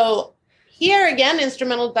 So here again,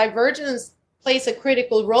 instrumental divergence plays a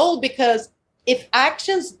critical role, because if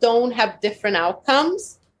actions don't have different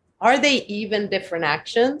outcomes, are they even different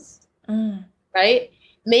actions? Right?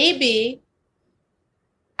 Maybe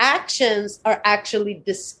actions are actually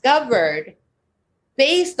discovered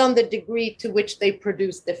based on the degree to which they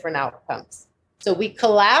produce different outcomes. So we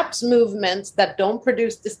collapse movements that don't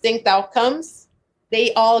produce distinct outcomes. They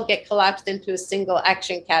all get collapsed into a single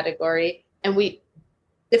action category. And we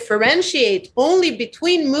differentiate only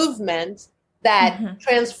between movements that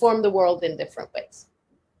transform the world in different ways.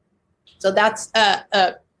 So that's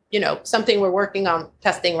something we're working on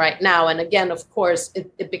testing right now. And again, of course,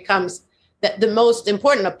 it becomes that the most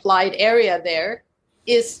important applied area there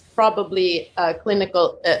is probably clinical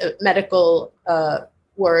medical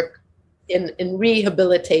work in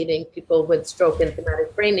rehabilitating people with stroke and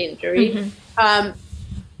traumatic brain injury.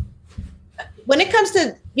 When it comes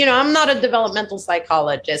to, I'm not a developmental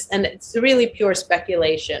psychologist, and it's really pure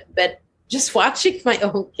speculation, but just watching my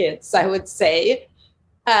own kids, I would say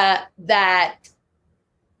that,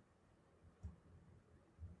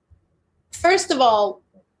 first of all,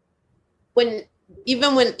 when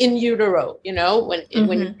in utero, when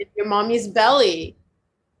you're in your mommy's belly,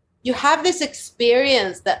 you have this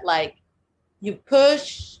experience that like you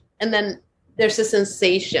push and then there's a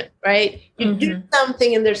sensation, right? You do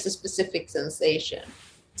something and there's a specific sensation.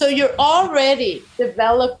 So you're already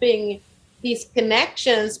developing these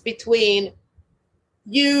connections between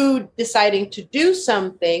you deciding to do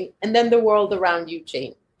something and then the world around you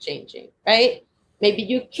changing, right? Maybe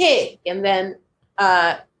you kick and then,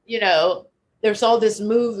 there's all this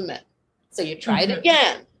movement. So you try it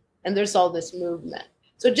again and there's all this movement.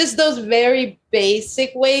 So just those very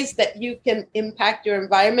basic ways that you can impact your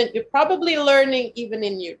environment, you're probably learning even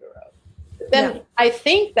in utero. But then I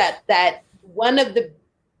think that one of the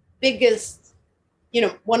biggest,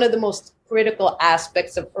 one of the most critical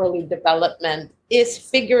aspects of early development is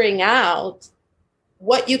figuring out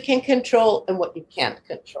what you can control and what you can't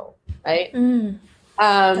control, right?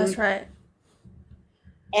 That's right.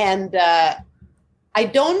 And I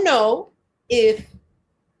don't know if,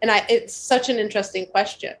 it's such an interesting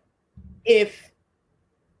question, if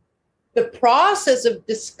the process of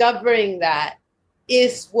discovering that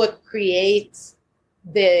is what creates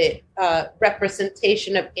the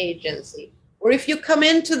representation of agency, or if you come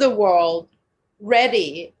into the world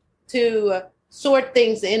ready to sort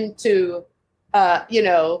things into,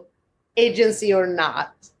 agency or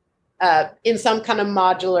not, in some kind of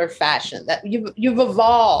modular fashion, that you've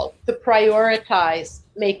evolved to prioritize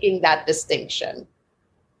making that distinction.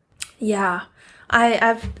 Yeah,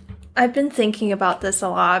 I've been thinking about this a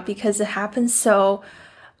lot because it happens so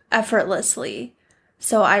effortlessly.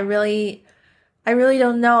 So I really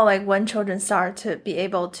don't know like when children start to be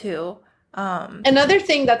able to. Another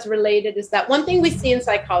thing that's related is that one thing we see in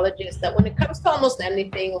psychology is that when it comes to almost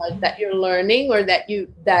anything like that you're learning or that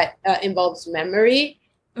involves memory,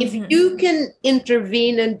 if you can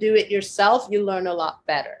intervene and do it yourself, you learn a lot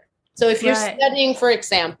better. So if you're studying, for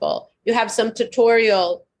example, you have some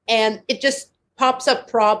tutorial and it just pops up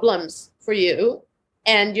problems for you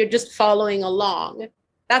and you're just following along.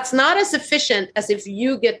 That's not as efficient as if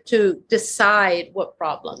you get to decide what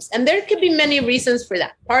problems. And there could be many reasons for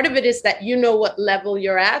that. Part of it is that you know what level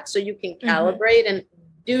you're at, so you can calibrate and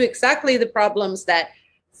do exactly the problems that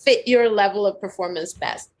fit your level of performance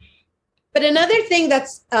best. But another thing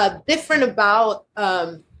that's different about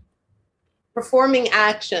performing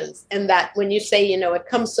actions, and that when you say, it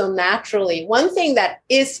comes so naturally, one thing that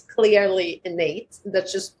is clearly innate,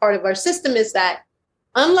 that's just part of our system, is that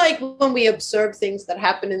unlike when we observe things that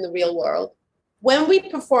happen in the real world, when we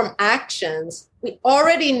perform actions, we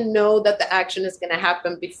already know that the action is going to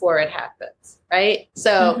happen before it happens, right?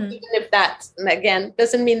 So even if that, again,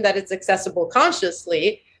 doesn't mean that it's accessible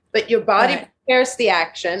consciously, but your body prepares the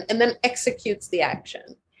action and then executes the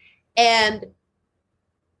action. And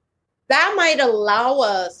that might allow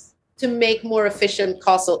us to make more efficient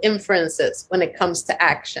causal inferences when it comes to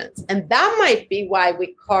actions. And that might be why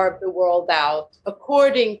we carve the world out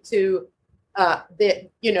according to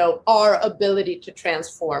our ability to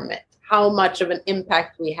transform it, how much of an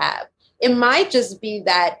impact we have. It might just be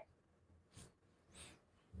that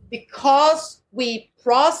because we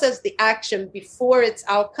process the action before its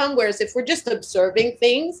outcome, whereas if we're just observing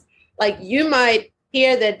things, like you might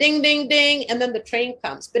hear the ding, ding, ding, and then the train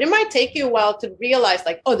comes. But it might take you a while to realize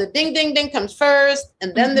like, oh, the ding, ding, ding comes first,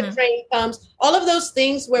 and then the train comes. All of those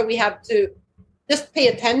things where we have to just pay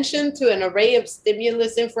attention to an array of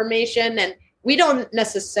stimulus information. And we don't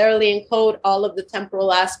necessarily encode all of the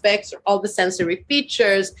temporal aspects or all the sensory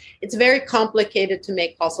features. It's very complicated to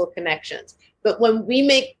make causal connections. But when we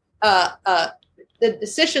make the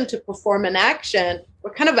decision to perform an action,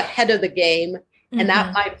 we're kind of ahead of the game, and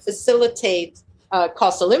that might facilitate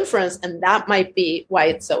causal inference, and that might be why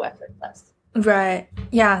it's so effortless. Right.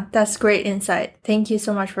 Yeah, that's great insight. Thank you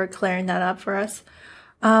so much for clearing that up for us.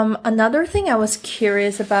 Another thing I was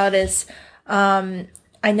curious about is,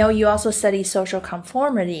 I know you also study social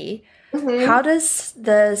conformity. Mm-hmm. How does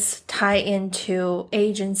this tie into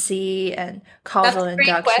agency and causal That's a great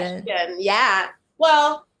induction? question. Yeah.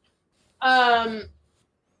 Well,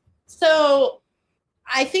 so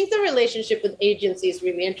I think the relationship with agency is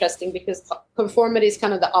really interesting because conformity is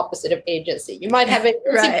kind of the opposite of agency. You might have agency,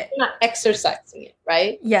 Right. but you're not exercising it,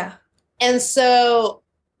 right? Yeah. And so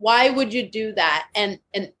why would you do that? And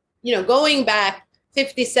going back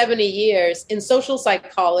 50, 70 years in social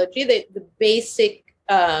psychology, the basic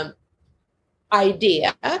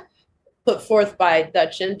idea put forth by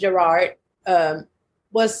Dutch and Gerard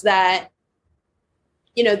was that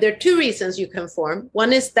there are two reasons you conform.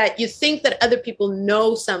 One is that you think that other people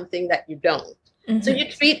know something that you don't. Mm-hmm. So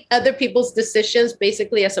you treat other people's decisions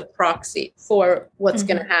basically as a proxy for what's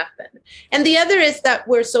mm-hmm. going to happen. And the other is that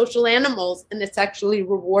we're social animals, and it's actually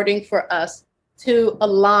rewarding for us to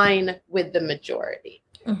align with the majority.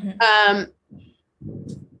 Mm-hmm.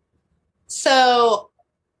 So,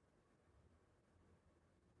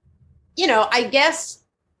 I guess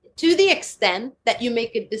to the extent that you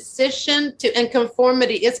make a decision to, and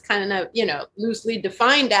conformity is kind of, loosely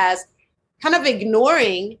defined as kind of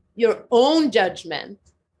ignoring your own judgment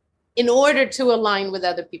in order to align with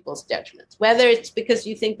other people's judgments, whether it's because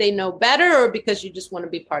you think they know better or because you just want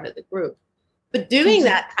to be part of the group. But doing mm-hmm.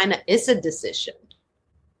 that kind of is a decision.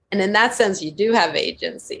 And in that sense, you do have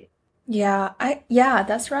agency. Yeah,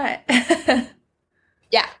 that's right.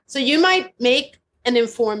 Yeah. So you might make an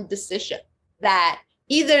informed decision that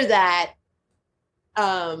either that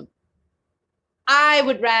I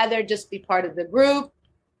would rather just be part of the group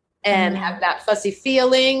and have that fuzzy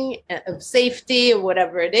feeling of safety or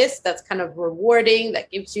whatever it is that's kind of rewarding,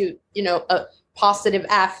 that gives you, a positive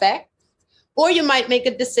affect. Or you might make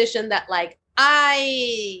a decision that, like,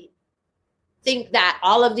 I think that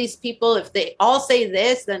all of these people, if they all say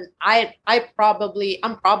this, then I'm probably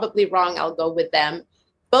wrong. I'll go with them.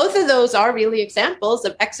 Both of those are really examples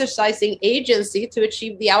of exercising agency to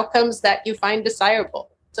achieve the outcomes that you find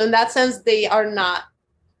desirable. So in that sense, they are not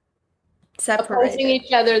opposing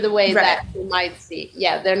each other the way that you might see.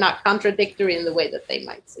 Yeah, they're not contradictory in the way that they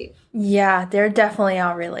might seem. Yeah, they're definitely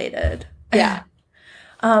all related. Yeah.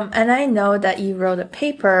 And I know that you wrote a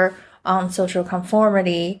paper on social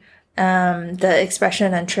conformity, the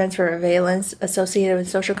expression and transfer of valence associated with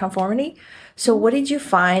social conformity. So what did you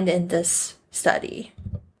find in this study?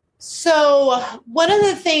 So one of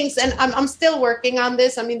the things, and I'm still working on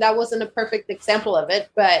this. I mean, that wasn't a perfect example of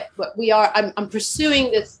it, but I'm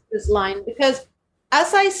pursuing this line because,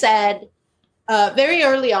 as I said, very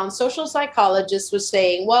early on, social psychologists was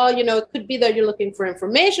saying, well, it could be that you're looking for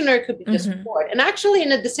information or it could be just mm-hmm. support. And actually,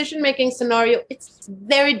 in a decision-making scenario, it's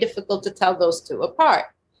very difficult to tell those two apart,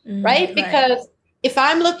 right? Because if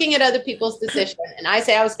I'm looking at other people's decision and I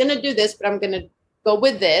say I was going to do this, but I'm going to go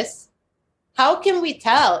with this, how can we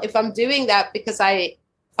tell if I'm doing that because I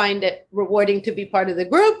find it rewarding to be part of the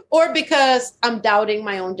group or because I'm doubting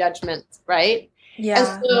my own judgment, right? Yeah.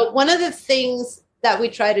 And so one of the things that we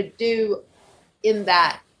try to do in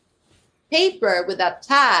that paper with that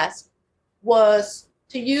task was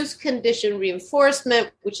to use condition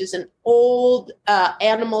reinforcement, which is an old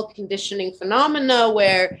animal conditioning phenomena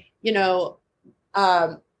where,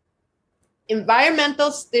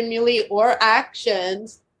 environmental stimuli or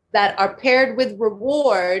actions that are paired with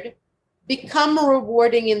reward become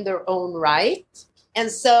rewarding in their own right.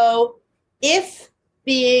 And so if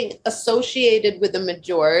being associated with a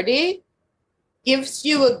majority gives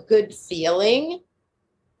you a good feeling,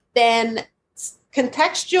 then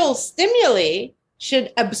contextual stimuli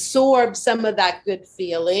should absorb some of that good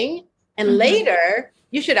feeling. And mm-hmm. later,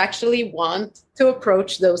 you should actually want to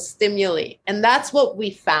approach those stimuli. And that's what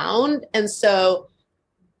we found. And so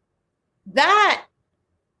that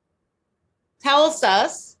tells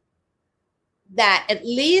us that at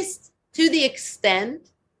least to the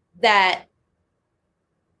extent that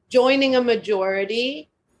joining a majority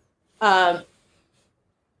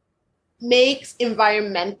makes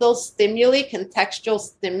environmental stimuli, contextual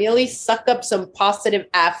stimuli, suck up some positive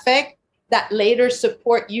affect that later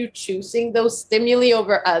support you choosing those stimuli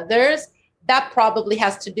over others, that probably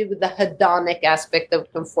has to do with the hedonic aspect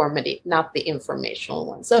of conformity, not the informational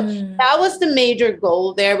one. So that was the major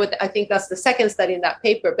goal there. I think that's the second study in that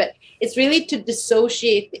paper, but it's really to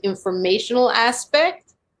dissociate the informational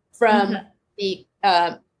aspect from mm-hmm. the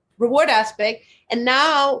reward aspect. And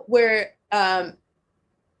now we're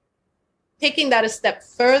taking that a step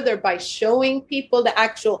further by showing people the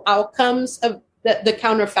actual outcomes of the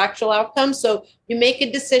counterfactual outcomes. So you make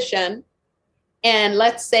a decision, and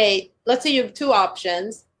let's say you have two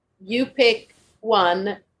options. You pick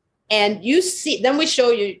one and you see, then we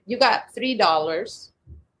show you, you got $3.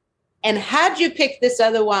 And had you picked this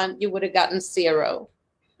other one, you would have gotten 0.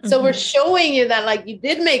 So we're showing you that like you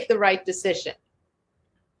did make the right decision.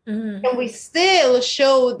 And we still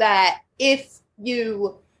show that if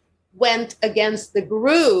you went against the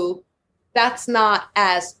group, that's not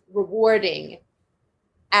as rewarding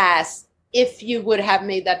as if you would have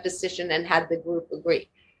made that decision and had the group agree.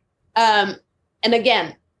 And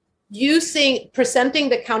again, presenting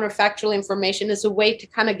the counterfactual information is a way to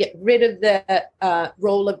kind of get rid of the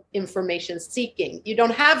role of information seeking. You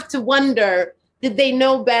don't have to wonder, did they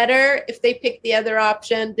know better if they picked the other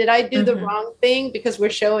option? Did I do the wrong thing? Because we're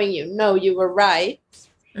showing you, no, you were right.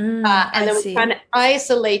 And then we kind of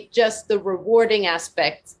isolate just the rewarding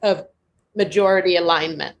aspects of majority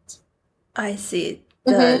alignment. I see.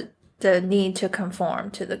 The need to conform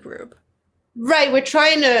to the group. Right. We're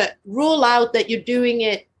trying to rule out that you're doing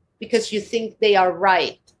it because you think they are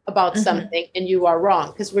right about something and you are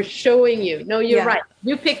wrong. Because we're showing you, no, you're right.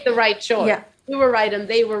 You picked the right choice. Yeah. You were right and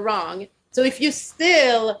they were wrong. So if you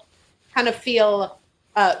still kind of feel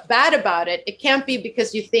bad about it, it can't be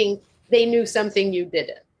because you think they knew something you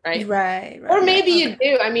didn't, right? Right. Or maybe you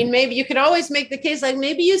do. I mean, maybe you could always make the case like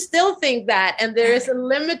maybe you still think that, and there is a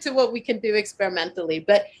limit to what we can do experimentally.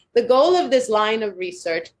 But the goal of this line of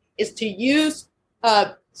research is to use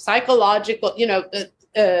psychological,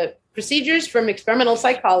 procedures from experimental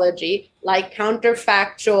psychology, like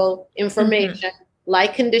counterfactual information,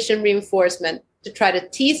 like condition reinforcement, to try to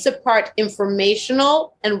tease apart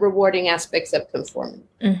informational and rewarding aspects of conformity.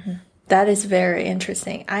 That is very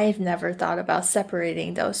interesting. I've never thought about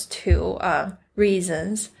separating those two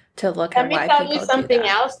reasons to look at why people do that. Let me tell you something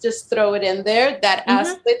else, just throw it in there, that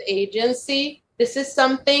as with agency, this is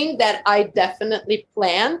something that I definitely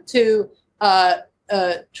plan to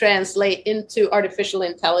translate into artificial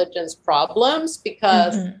intelligence problems,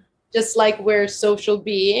 because just like we're social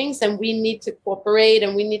beings and we need to cooperate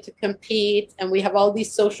and we need to compete and we have all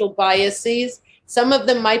these social biases, some of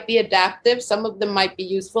them might be adaptive, some of them might be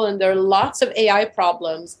useful. And there are lots of AI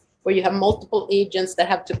problems where you have multiple agents that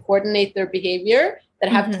have to coordinate their behavior, that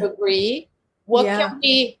have to agree.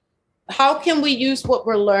 How can we use what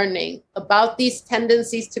we're learning about these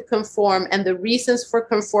tendencies to conform and the reasons for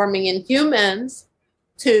conforming in humans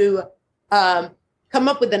to come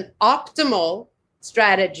up with an optimal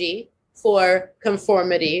strategy for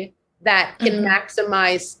conformity that can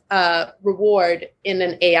maximize reward in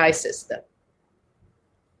an AI system?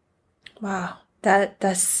 Wow,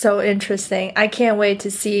 that's so interesting. I can't wait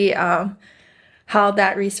to see how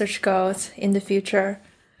that research goes in the future.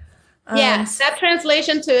 That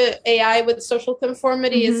translation to AI with social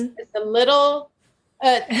conformity is a little,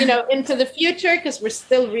 into the future, because we're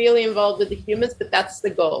still really involved with the humans, but that's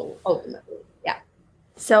the goal ultimately. Yeah.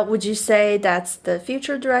 So would you say that's the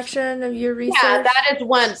future direction of your research? Yeah, that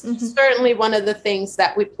is certainly one of the things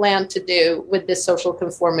that we plan to do with this social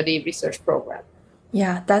conformity research program.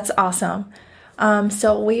 Yeah, that's awesome.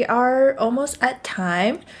 So we are almost at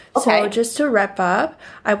time. Okay. So just to wrap up,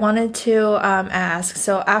 I wanted to ask,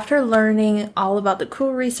 so after learning all about the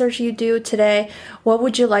cool research you do today, what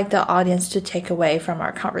would you like the audience to take away from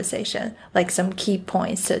our conversation? Like some key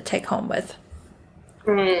points to take home with?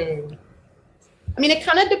 I mean, it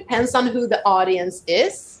kind of depends on who the audience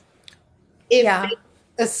is. If it's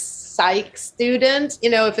a psych student,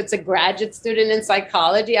 if it's a graduate student in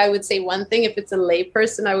psychology, I would say one thing. If it's a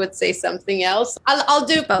layperson, I would say something else. I'll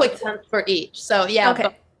do quick ones for each. So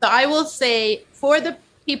so I will say, for the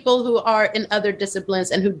people who are in other disciplines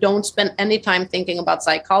and who don't spend any time thinking about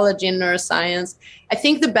psychology and neuroscience, I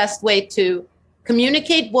think the best way to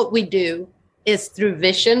communicate what we do is through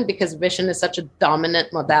vision, because vision is such a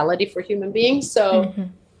dominant modality for human beings. So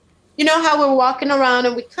you know how we're walking around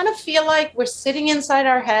and we kind of feel like we're sitting inside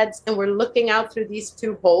our heads and we're looking out through these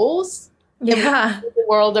two holes and we see the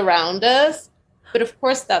world around us. But of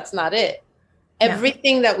course, that's not it.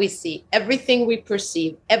 Everything that we see, everything we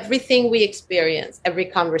perceive, everything we experience, every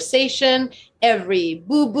conversation, every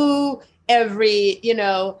boo-boo, every,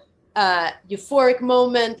 euphoric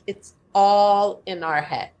moment, it's all in our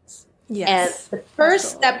heads. Yes. And the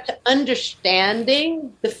first step to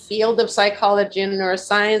understanding the field of psychology and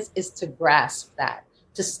neuroscience is to grasp that,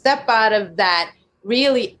 to step out of that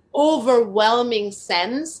really overwhelming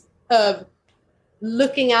sense of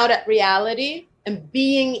looking out at reality and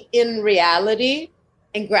being in reality,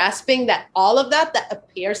 and grasping that all of that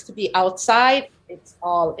appears to be outside, it's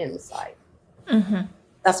all inside.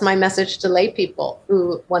 That's my message to lay people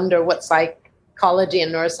who wonder what psychology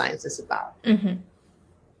and neuroscience is about.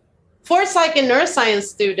 for psych and neuroscience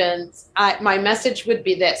students, my message would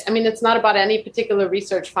be this. I mean, it's not about any particular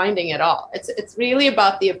research finding at all. It's really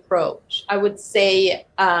about the approach. I would say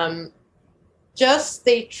just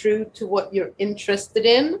stay true to what you're interested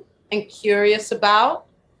in and curious about,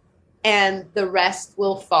 and the rest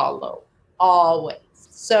will follow, always.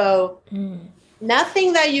 So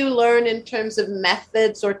nothing that you learn in terms of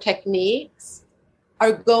methods or techniques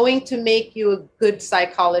are going to make you a good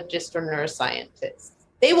psychologist or neuroscientist.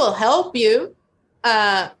 They will help you,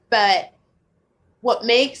 but what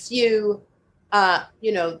makes you,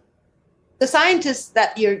 the scientist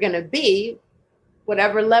that you're going to be,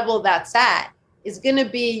 whatever level that's at, is going to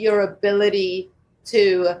be your ability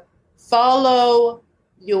to follow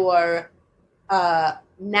your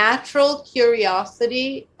natural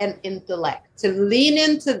curiosity and intellect, to lean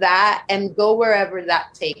into that and go wherever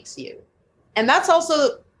that takes you. And that's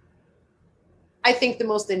also, I think, the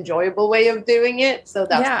most enjoyable way of doing it. So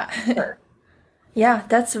that's sure. Yeah,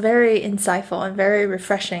 that's very insightful and very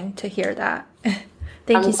refreshing to hear that.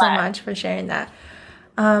 Thank you so much for sharing that.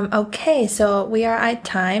 Okay, so we are at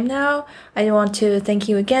time now. I want to thank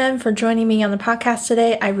you again for joining me on the podcast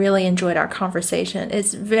today. I really enjoyed our conversation.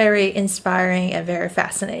 It's very inspiring and very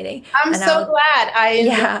fascinating. I'm so glad I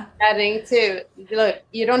enjoyed chatting too. Look,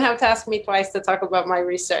 you don't have to ask me twice to talk about my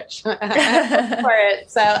research for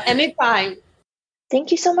it. So anytime.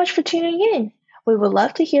 Thank you so much for tuning in. We would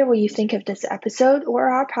love to hear what you think of this episode or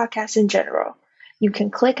our podcast in general. You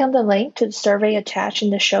can click on the link to the survey attached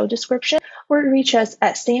in the show description or reach us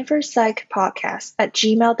at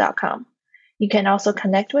stanfordpsychpodcast@gmail.com. You can also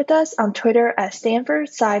connect with us on Twitter at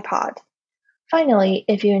 @StanfordPsyPod. Finally,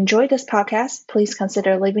 if you enjoyed this podcast, please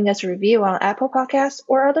consider leaving us a review on Apple Podcasts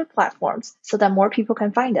or other platforms so that more people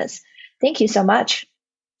can find us. Thank you so much.